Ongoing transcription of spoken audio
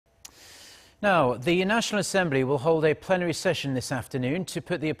Now, the National Assembly will hold a plenary session this afternoon to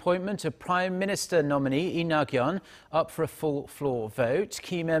put the appointment of Prime Minister nominee Lee Nak-yon up for a full floor vote.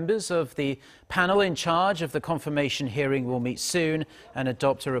 Key members of the panel in charge of the confirmation hearing will meet soon and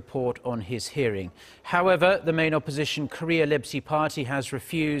adopt a report on his hearing. However, the main opposition Korea Liberty Party has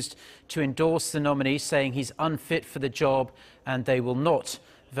refused to endorse the nominee, saying he's unfit for the job and they will not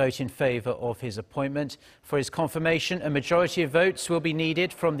vote in favour of his appointment. For his confirmation, a majority of votes will be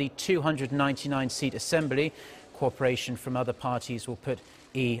needed from the 299-seat Assembly. Cooperation from other parties will put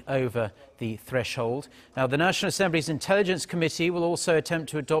E over the threshold. Now, the National Assembly's Intelligence Committee will also attempt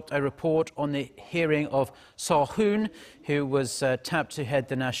to adopt a report on the hearing of Suh Hoon, who was tapped to head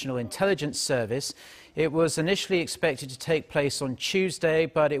the National Intelligence Service. It was initially expected to take place on Tuesday,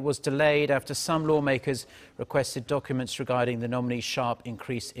 but it was delayed after some lawmakers requested documents regarding the nominee's sharp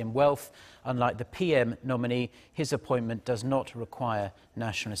increase in wealth. Unlike the PM nominee, his appointment does not require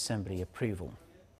National Assembly approval.